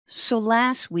So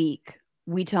last week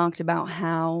we talked about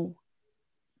how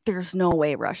there's no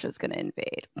way Russia's going to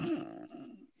invade.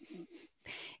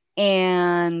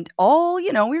 And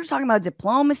we were talking about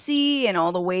diplomacy and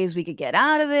all the ways we could get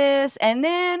out of this. And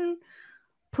then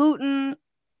Putin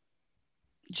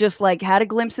just like had a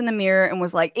glimpse in the mirror and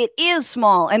was like, it is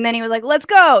small. And then he was like, let's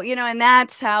go, and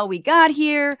that's how we got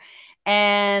here.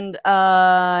 And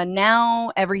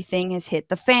now everything has hit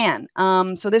the fan.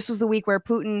 So this was the week where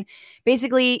Putin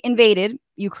basically invaded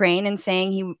Ukraine and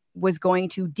saying he was going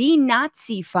to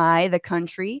denazify the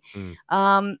country.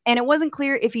 And it wasn't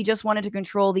clear if he just wanted to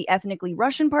control the ethnically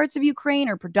Russian parts of Ukraine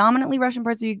or predominantly Russian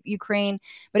parts of Ukraine.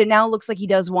 But it now looks like he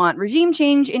does want regime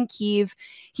change in Kyiv.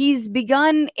 He's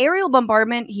begun aerial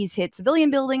bombardment. He's hit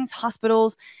civilian buildings,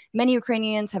 hospitals. Many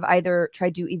Ukrainians have either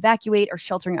tried to evacuate or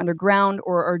sheltering underground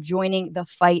or are joining the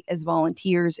fight as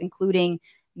volunteers, including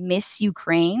Miss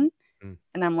Ukraine.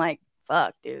 And I'm like,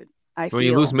 fuck, dude. When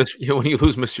you lose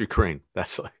Miss Ukraine,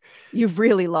 that's like you've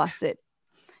really lost it.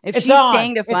 If she's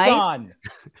staying to fight, it's on.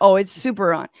 Oh, it's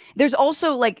super on. There's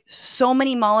also like so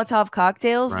many Molotov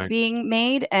cocktails being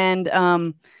made, and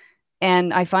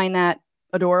I find that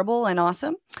adorable and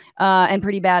awesome, and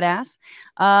pretty badass.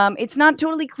 It's not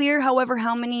totally clear, however,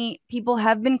 how many people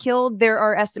have been killed. There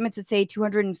are estimates that say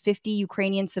 250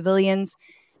 Ukrainian civilians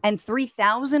and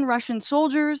 3,000 Russian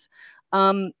soldiers.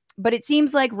 But it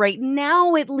seems like right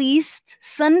now, at least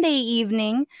Sunday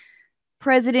evening,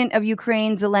 President of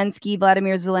Ukraine,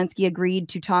 Vladimir Zelensky, agreed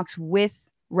to talks with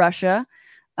Russia,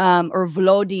 or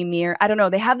Volodymyr. I don't know.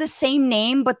 They have the same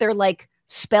name, but they're like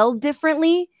spelled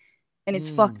differently, and it's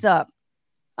fucked up.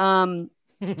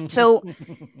 So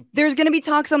there's going to be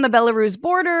talks on the Belarus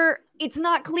border. It's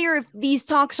not clear if these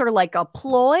talks are like a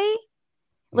ploy.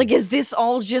 Like, is this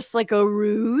all just like a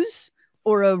ruse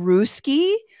or a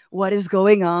Ruski? What is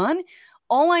going on?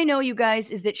 All I know, you guys,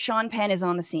 is that Sean Penn is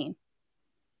on the scene.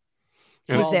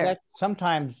 He's there.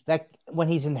 Sometimes when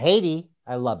he's in Haiti,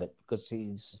 I love it because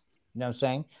he's, what I'm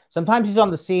saying? Sometimes he's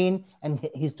on the scene and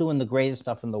he's doing the greatest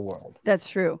stuff in the world. That's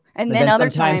true. And then other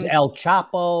times El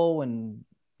Chapo, and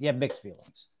you have mixed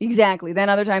feelings. Exactly. Then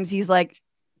other times he's like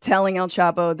telling El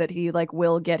Chapo that he like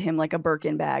will get him like a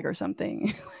Birkin bag or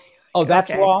something. Oh, that's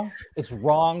wrong. It's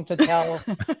wrong to tell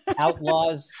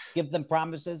outlaws, give them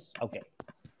promises. Okay.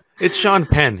 It's Sean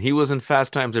Penn. He was in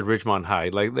Fast Times at Ridgemont High.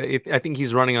 Like, I think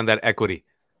he's running on that equity,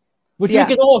 which we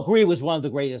can all agree was one of the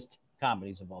greatest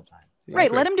comedies of all time.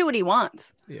 Right. Let him do what he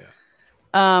wants.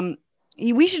 Yeah.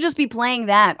 We should just be playing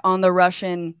that on the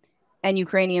Russian and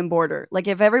Ukrainian border. Like,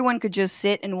 if everyone could just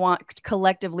sit and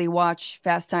collectively watch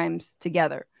Fast Times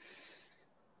together,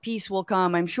 peace will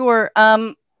come, I'm sure.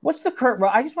 What's the Kurt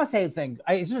Russell? I just want to say a thing.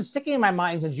 It's been sticking in my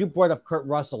mind since you brought up Kurt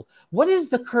Russell. What is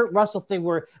the Kurt Russell thing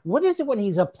what is it when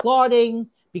he's applauding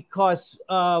because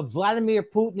Vladimir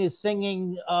Putin is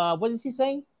singing, what is he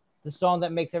saying? The song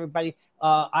that makes everybody,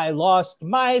 I lost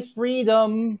my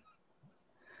freedom.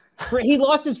 He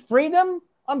lost his freedom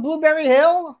on Blueberry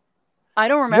Hill? I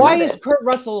don't remember. Why is Kurt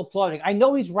Russell applauding? I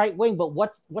know he's right wing, but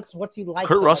what's he like?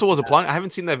 Kurt Russell was applauding. I haven't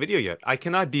seen that video yet. I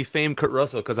cannot defame Kurt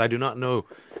Russell because I do not know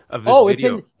of this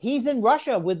video. He's in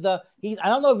Russia with I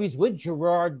don't know if he's with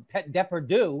Gerard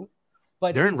Depardieu,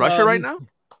 but they're in Russia right now.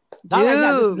 Not right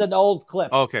now. This is an old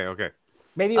clip. Okay.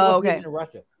 Maybe it wasn't even in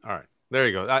Russia. All right. There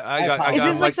you go. Is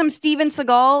this like some Steven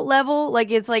Seagal level?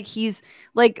 Like, it's like he's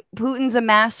like Putin's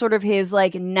amassed sort of his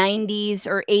like 90s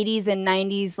or 80s and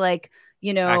 90s like,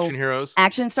 action heroes,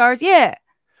 action stars. Yeah.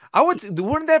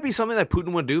 Wouldn't that be something that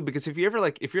Putin would do? Because if you're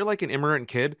like an immigrant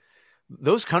kid,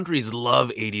 those countries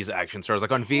love 80s action stars.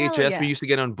 Like on VHS, we used to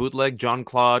get on bootleg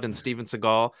Jean-Claude and Steven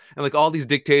Seagal, and like all these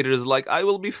dictators like, I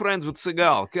will be friends with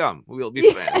Seagal. Come, we'll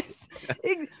be friends.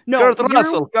 No, Kurt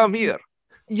Russell, come here.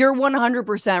 You're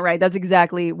 100% right. That's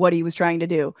exactly what he was trying to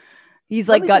do. He's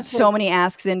like got so many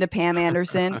asks into Pam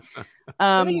Anderson.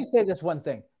 Let me just say this one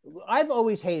thing. I've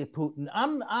always hated Putin.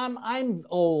 I'm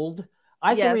old.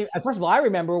 First of all, I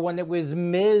remember when it was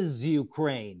Ms.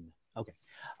 Ukraine. Okay.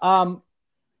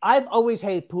 I've always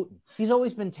hated Putin. He's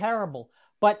always been terrible.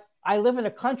 But I live in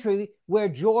a country where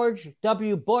George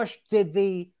W. Bush did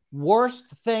the worst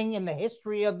thing in the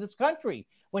history of this country.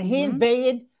 When he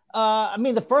invaded, I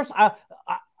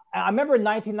remember in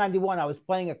 1991, I was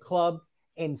playing a club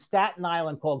in Staten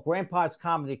Island called Grandpa's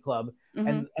Comedy Club.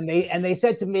 And they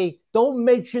said to me, don't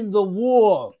mention the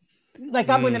war. Like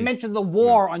I'm going to mention the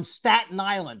war on Staten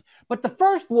Island. But the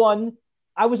first one,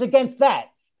 I was against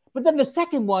that. But then the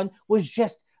second one was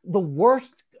just the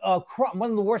worst,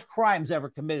 one of the worst crimes ever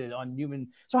committed on human.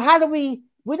 So how do we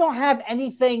don't have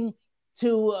anything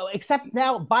to, except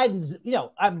now Biden's,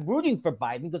 I'm rooting for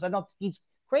Biden because I don't think he's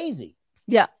crazy.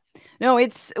 Yeah. No,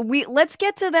 let's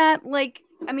get to that. Like,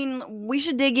 I mean, we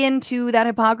should dig into that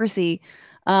hypocrisy.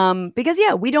 Because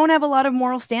yeah, we don't have a lot of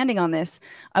moral standing on this.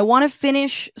 I want to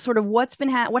finish sort of what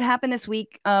happened this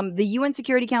week. The UN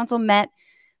Security Council met.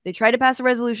 They tried to pass a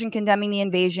resolution condemning the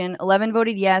invasion. 11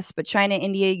 voted yes, but China,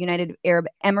 India, United Arab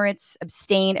Emirates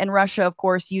abstained, and Russia, of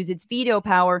course, used its veto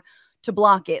power to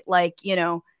block it. Like,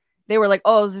 they were like,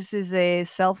 "Oh, this is a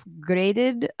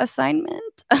self-graded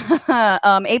assignment,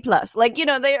 A+." Like,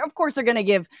 they of course are going to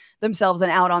give themselves an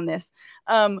out on this.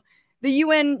 The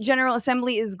UN General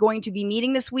Assembly is going to be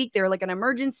meeting this week. They're like an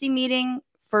emergency meeting,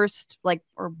 first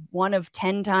or one of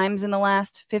 10 times in the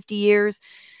last 50 years.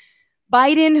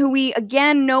 Biden, who we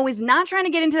again know is not trying to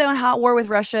get into a hot war with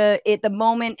Russia at the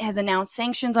moment, has announced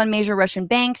sanctions on major Russian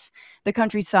banks, the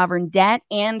country's sovereign debt,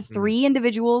 and 3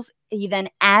 individuals. He then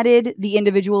added the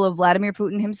individual of Vladimir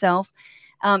Putin himself.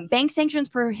 Bank sanctions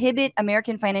prohibit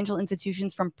American financial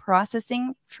institutions from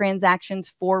processing transactions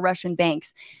for Russian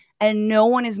banks. And no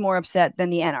one is more upset than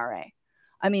the NRA.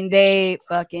 I mean, they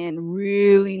fucking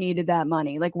really needed that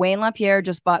money. Like, Wayne LaPierre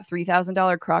just bought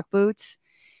 $3,000 croc boots.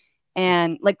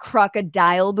 And like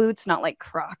crocodile boots, not like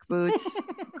croc boots.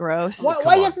 Gross.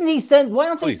 Why doesn't he send? Why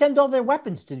don't they send all their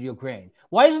weapons to Ukraine?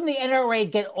 Why doesn't the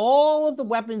NRA get all of the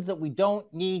weapons that we don't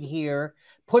need here,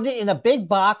 put it in a big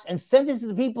box, and send it to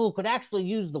the people who could actually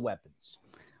use the weapons?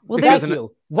 Well,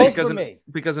 vote for me.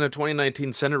 Because in a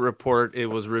 2019 Senate report, it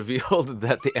was revealed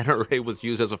that the NRA was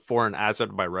used as a foreign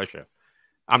asset by Russia.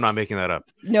 I'm not making that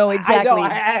up. No, exactly.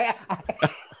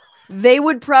 They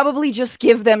would probably just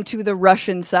give them to the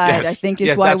Russian side, I think,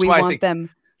 is why we want them.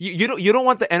 You don't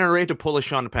want the NRA to pull a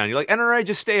Sean Penn. You're like, NRA,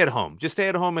 just stay at home. Just stay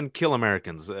at home and kill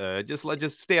Americans. Just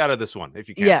stay out of this one if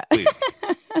you can, please.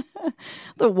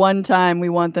 The one time we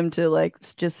want them to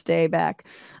just stay back.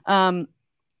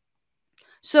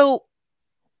 So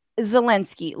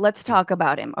Zelensky, let's talk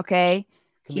about him, okay?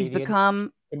 Comedian. He's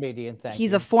become comedian.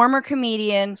 He's a former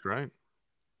comedian. That's right.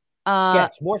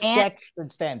 More sketch than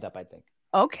stand-up, I think.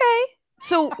 Okay.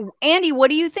 So, Andy, what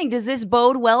do you think? Does this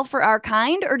bode well for our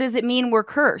kind, or does it mean we're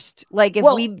cursed? Like, if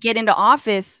we get into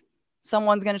office,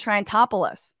 someone's going to try and topple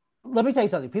us. Let me tell you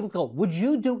something. People go, would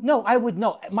you do? No, I would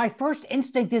know. My first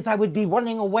instinct is I would be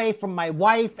running away from my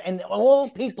wife and all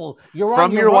people. You're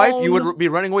from on your wife? own. You would be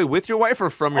running away with your wife or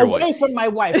from your wife? Away from my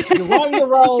wife. You're on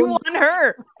your own. You want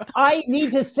her. I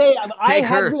need to say, Take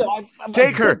her.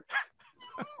 Take her.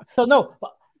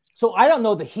 So I don't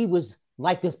know that he was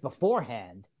like this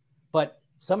beforehand, but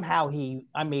somehow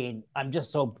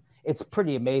it's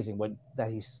pretty amazing that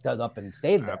he stood up and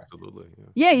stayed there. Absolutely.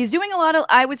 Yeah, he's doing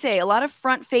I would say a lot of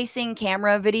front-facing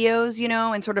camera videos,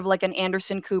 and sort of like an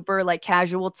Anderson Cooper, like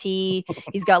casualty.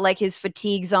 He's got like his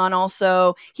fatigues on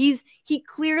also. He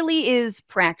clearly is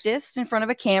practiced in front of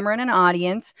a camera and an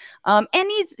audience. And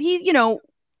he's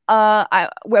I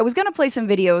was going to play some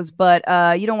videos, but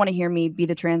you don't want to hear me be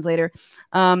the translator.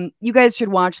 You guys should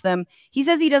watch them. He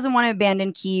says he doesn't want to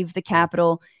abandon Kyiv, the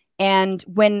capital. And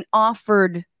when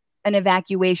offered an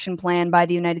evacuation plan by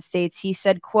the United States, he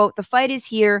said, quote, "The fight is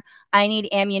here. I need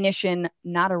ammunition,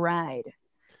 not a ride."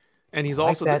 And he's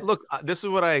also, look, this is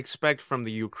what I expect from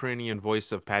the Ukrainian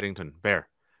voice of Paddington Bear.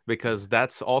 Because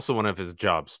that's also one of his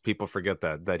jobs. People forget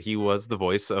that he was the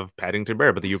voice of Paddington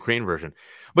Bear, but the Ukraine version.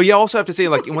 But you also have to say,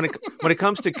 like, when it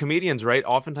comes to comedians, right?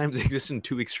 Oftentimes they exist in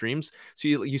two extremes. So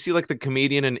you see like the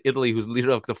comedian in Italy who's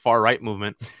leader of the far right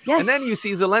movement, and then you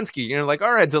see Zelensky. You're like,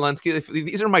 all right, Zelensky,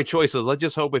 these are my choices. Let's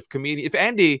just hope if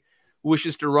Andy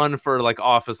wishes to run for like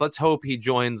office, let's hope he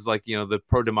joins the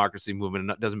pro-democracy movement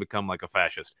and doesn't become like a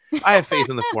fascist. I have faith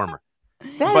in the former.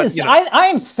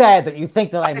 I am sad that you think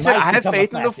that I have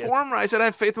faith in the former. I said I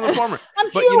have faith in the former.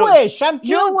 I'm Jewish. I'm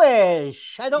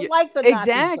Jewish. I don't like the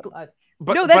exactly.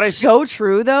 Nazis. That's so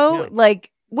true though. Yeah.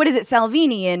 Like, what is it,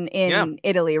 Salvini in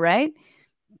Italy, right?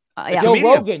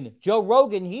 Joe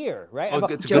Rogan here, right?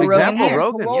 It's a good example.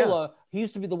 Rogan, he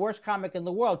used to be the worst comic in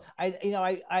the world.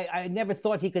 I never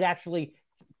thought he could actually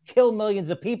kill millions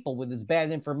of people with his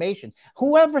bad information.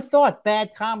 Whoever thought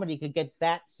bad comedy could get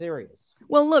that serious?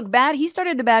 Well, look, he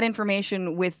started the bad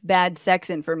information with bad sex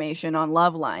information on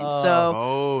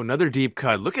Loveline. Another deep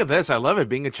cut. Look at this. I love it.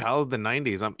 Being a child of the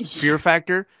 90s. Fear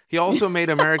Factor. He also made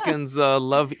Americans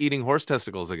love eating horse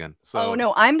testicles again. So. Oh,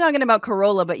 no, I'm talking about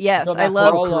Corolla, but yes, I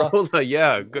love Corolla.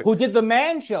 Yeah. Good. Who did The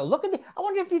Man Show? Look at I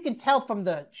wonder if you can tell from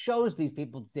the shows these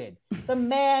people did. The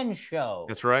Man Show.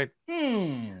 That's right.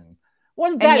 And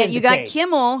yet you got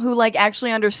Kimmel, who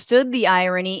actually understood the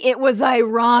irony. It was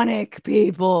ironic,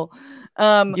 people.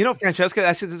 You know, Francesca,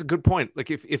 that's a good point. Like,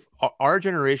 if our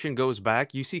generation goes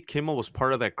back, you see Kimmel was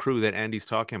part of that crew that Andy's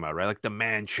talking about, right? Like the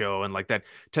Man Show and like that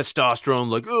testosterone,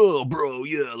 like, oh, bro,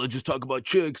 yeah, let's just talk about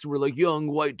chicks. We're like young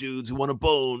white dudes who want a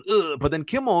bone. But then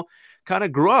Kimmel kind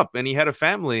of grew up and he had a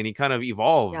family and he kind of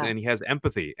evolved and he has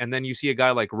empathy. And then you see a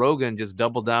guy like Rogan just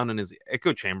double down in his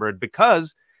echo chamber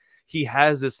because he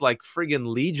has this like friggin'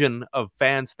 legion of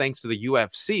fans thanks to the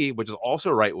UFC, which is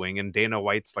also right wing, and Dana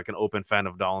White's like an open fan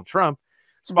of Donald Trump.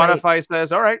 Spotify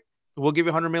says, all right, we'll give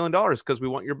you $100 million because we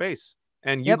want your base.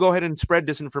 And you go ahead and spread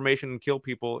disinformation and kill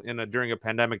people during a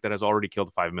pandemic that has already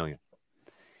killed 5 million.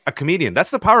 A comedian.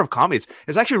 That's the power of comedy.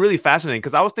 It's actually really fascinating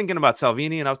because I was thinking about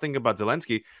Salvini and I was thinking about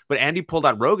Zelensky, but Andy pulled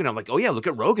out Rogan. I'm like, oh yeah, look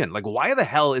at Rogan. Like, why the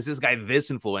hell is this guy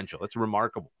this influential? It's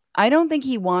remarkable. I don't think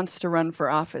he wants to run for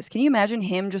office. Can you imagine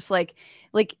him just like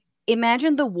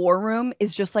imagine the War Room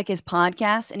is just like his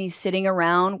podcast and he's sitting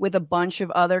around with a bunch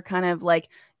of other kind of like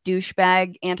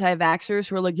douchebag anti-vaxxers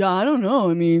who are like, yeah, I don't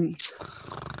know. I mean,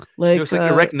 like, it's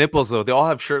like erect nipples though. They all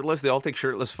have shirtless. They all take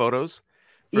shirtless photos.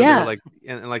 Yeah, like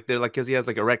and like they're like because he has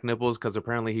like erect nipples because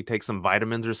apparently he takes some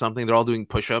vitamins or something. They're all doing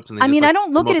push-ups. And I mean, I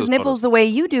don't look at his nipples the way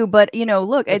you do, but you know,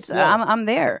 look, it's I'm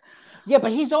there. Yeah,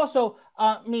 but he's also.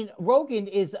 I mean, Rogan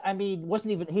is. I mean,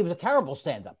 wasn't even. He was a terrible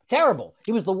stand-up. Terrible.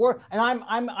 He was the worst. And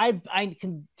I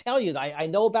can tell you that I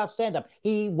know about stand-up.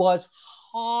 He was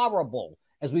horrible,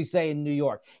 as we say in New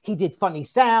York. He did funny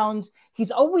sounds.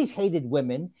 He's always hated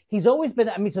women. He's always been.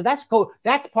 I mean, so that's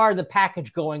part of the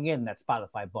package going in that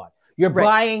Spotify bought. You're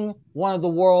buying one of the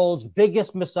world's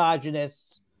biggest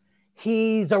misogynists.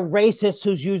 He's a racist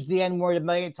who's used the N-word 1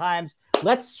 million times.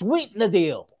 Let's sweeten the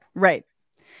deal. Right.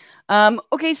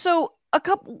 Okay, so a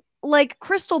couple like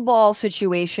crystal ball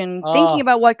situation, thinking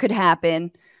about what could happen.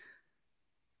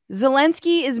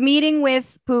 Zelensky is meeting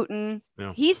with Putin.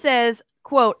 Yeah. He says,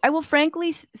 quote, I will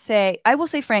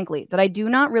say frankly that I do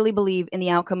not really believe in the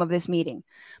outcome of this meeting,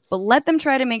 but let them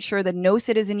try to make sure that no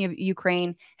citizen of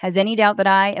Ukraine has any doubt that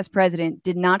I, as president,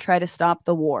 did not try to stop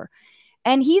the war.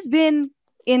 And he's been,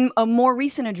 in a more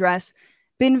recent address,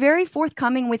 been very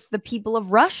forthcoming with the people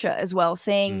of Russia as well,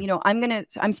 saying, you know,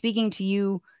 I'm speaking to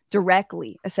you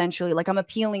directly, essentially, like I'm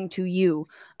appealing to you,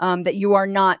 that you are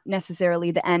not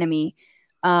necessarily the enemy.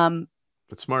 That's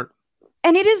smart.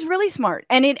 And it is really smart.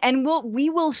 And we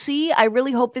will see. I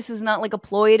really hope this is not like a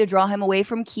ploy to draw him away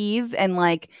from Kyiv and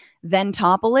like then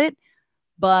topple it.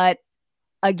 But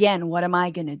again, what am I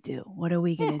going to do? What are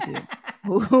we going to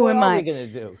do? Who am I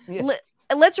going to do? Yeah.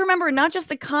 Let's remember, not just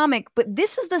a comic, but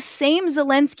this is the same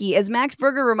Zelensky, as Max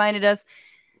Berger reminded us.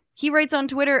 He writes on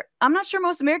Twitter, I'm not sure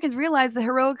most Americans realize the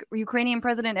heroic Ukrainian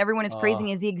president everyone is praising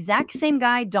is the exact same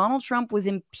guy Donald Trump was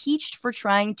impeached for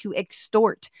trying to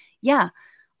extort. Yeah.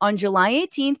 On July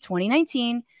 18th,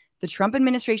 2019, the Trump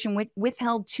administration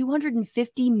withheld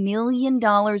 $250 million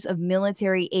of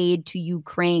military aid to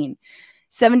Ukraine.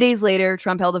 7 days later,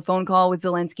 Trump held a phone call with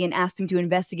Zelensky and asked him to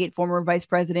investigate former Vice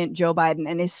President Joe Biden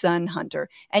and his son, Hunter.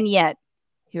 And yet,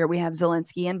 here we have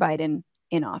Zelensky and Biden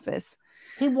in office.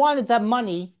 He wanted that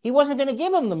money. He wasn't going to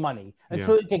give him the money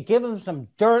until he could give him some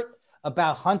dirt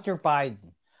about Hunter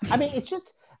Biden. I mean, it's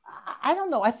just, I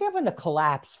don't know. I think I'm going to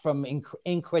collapse from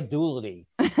incredulity.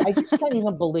 I just can't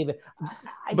even believe it.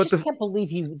 I can't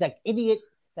believe that idiot,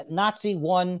 that Nazi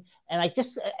won. And I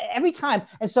just, every time.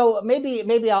 And so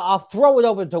maybe I'll throw it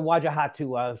over to Wajahat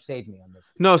to save me on this.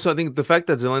 No, so I think the fact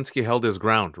that Zelensky held his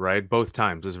ground, right, both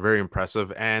times is very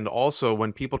impressive. And also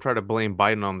when people try to blame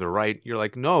Biden on the right, you're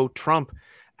like, no, Trump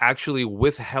actually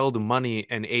withheld money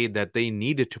and aid that they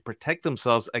needed to protect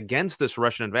themselves against this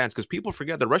Russian advance. Because people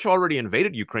forget that Russia already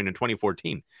invaded Ukraine in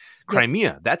 2014.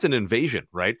 Crimea, that's an invasion,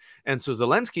 right? And so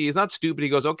Zelensky is not stupid. He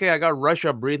goes, okay, I got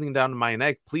Russia breathing down my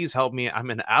neck. Please help me.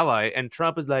 I'm an ally. And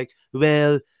Trump is like,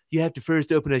 well, you have to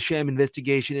first open a sham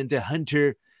investigation into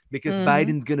Hunter because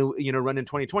Biden's going to, run in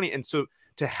 2020. And so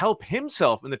to help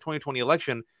himself in the 2020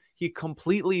 election, he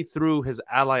completely threw his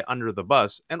ally under the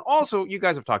bus. And also, you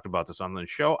guys have talked about this on the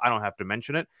show. I don't have to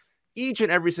mention it. Each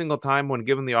and every single time when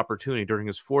given the opportunity during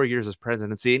his 4 years as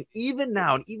presidency, and even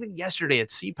now, and even yesterday at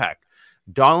CPAC,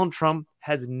 Donald Trump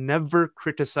has never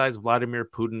criticized Vladimir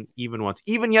Putin even once.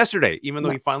 Even yesterday, even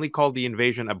though he finally called the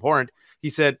invasion abhorrent,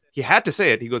 he said, he had to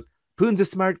say it. He goes, Putin's a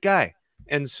smart guy.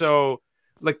 And so,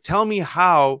 like, tell me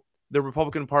how the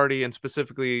Republican Party and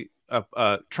specifically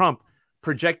Trump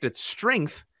projected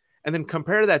strength, and then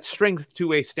compare that strength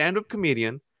to a stand-up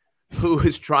comedian who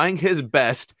is trying his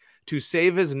best to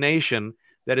save his nation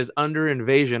that is under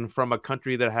invasion from a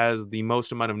country that has the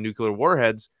most amount of nuclear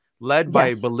warheads, led by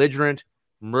a belligerent,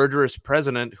 murderous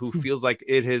president who feels like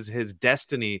it is his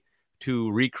destiny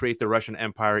to recreate the Russian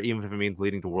Empire, even if it means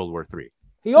leading to World War III.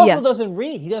 He also doesn't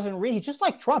read. He doesn't read. He's just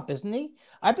like Trump, isn't he?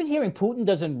 I've been hearing Putin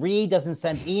doesn't read, doesn't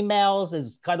send emails,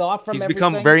 is cut off from everything. He's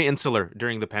become very insular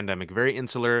during the pandemic. Very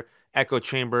insular, echo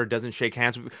chamber, doesn't shake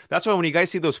hands. That's why when you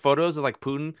guys see those photos of like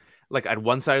Putin, like at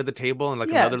one side of the table and like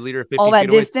another leader 50 all that feet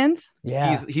away, distance.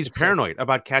 He's paranoid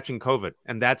about catching COVID,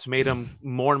 and that's made him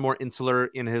more and more insular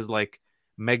in his like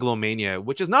megalomania,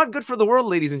 which is not good for the world,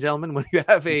 ladies and gentlemen. When you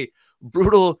have a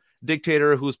brutal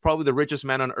dictator who's probably the richest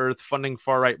man on earth, funding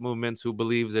far-right movements, who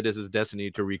believes it is his destiny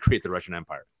to recreate the Russian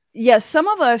Empire. Yes, some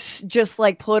of us just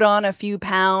like put on a few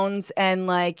pounds and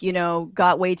like, you know,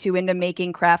 got way too into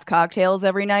making craft cocktails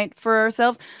every night for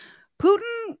ourselves.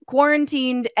 Putin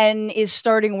quarantined and is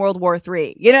starting World War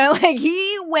III. You know, like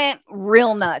he went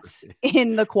real nuts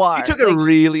in the quad. He took a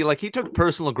really, like, he took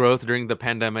personal growth during the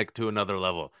pandemic to another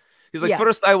level. He's like,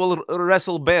 first I will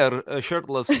wrestle bear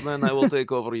shirtless, then I will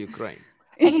take over Ukraine.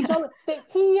 And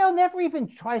he never even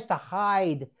tries to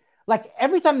hide. Like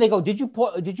every time they go, did you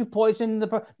poison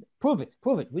the? Prove it.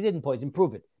 We didn't poison.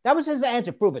 Prove it. That was his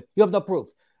answer. Prove it. You have no proof.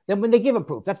 Then when they give a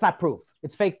proof, that's not proof.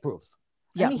 It's fake proof.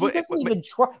 Yeah, I mean, he doesn't even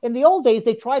try. In the old days,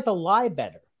 they tried to lie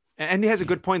better. And he has a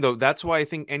good point, though. That's why I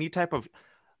think any type of,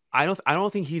 I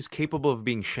don't think he's capable of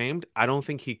being shamed. I don't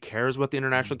think he cares what the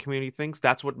international community thinks.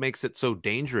 That's what makes it so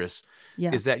dangerous.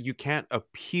 Is that you can't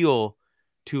appeal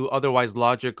to otherwise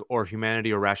logic or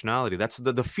humanity or rationality. That's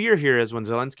the fear here is when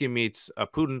Zelensky meets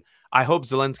Putin. I hope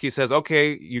Zelensky says,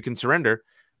 okay, you can surrender.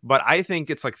 But I think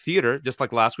it's like theater, just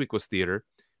like last week was theater.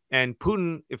 And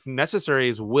Putin, if necessary,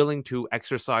 is willing to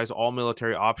exercise all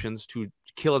military options to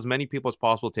kill as many people as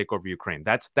possible, take over Ukraine.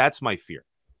 That's my fear.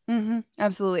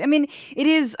 Absolutely. I mean, it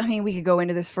is. I mean, we could go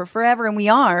into this for forever, and we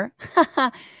are.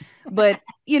 But,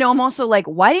 you know, I'm also like,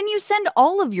 why didn't you send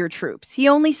all of your troops? He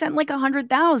only sent like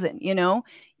 100,000, you know,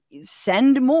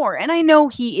 send more. And I know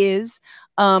he is.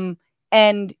 But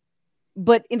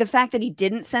in the fact that he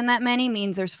didn't send that many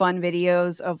means there's fun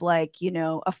videos of like, you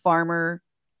know, a farmer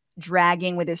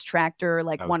dragging with his tractor,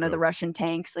 like one of the Russian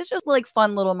tanks. It's just like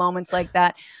fun little moments like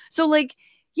that. So like,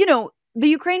 you know, the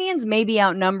Ukrainians may be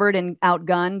outnumbered and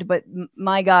outgunned, but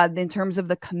my God, in terms of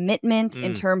the commitment,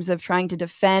 in terms of trying to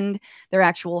defend their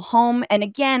actual home. And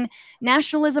again,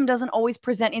 nationalism doesn't always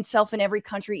present itself in every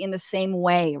country in the same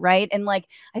way, right? And like,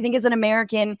 I think as an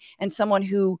American and someone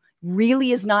who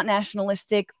really is not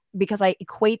nationalistic, because I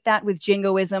equate that with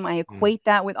jingoism, I equate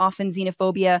that with often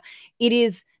xenophobia, it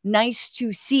is nice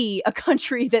to see a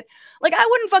country that, like, I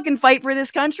wouldn't fucking fight for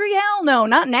this country. Hell no,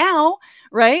 not now,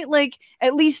 right? Like,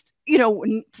 at least, you know,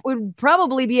 would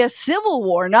probably be a civil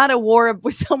war, not a war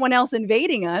with someone else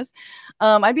invading us.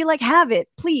 I'd be like, have it,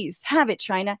 please, have it,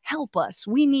 China, help us.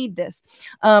 We need this.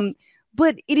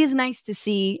 But it is nice to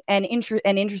see and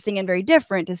interesting and very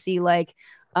different to see, like,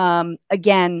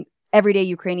 again, everyday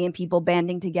Ukrainian people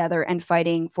banding together and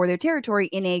fighting for their territory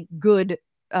in a good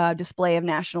display of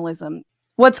nationalism.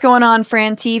 What's going on,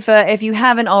 Frantifa? If you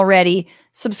haven't already,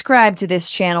 subscribe to this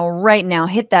channel right now.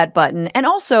 Hit that button. And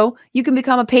also, you can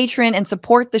become a patron and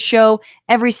support the show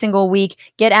every single week.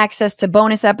 Get access to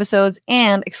bonus episodes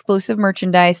and exclusive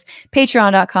merchandise.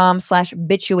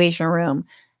 Patreon.com/Bitchuation Room.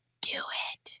 Do it.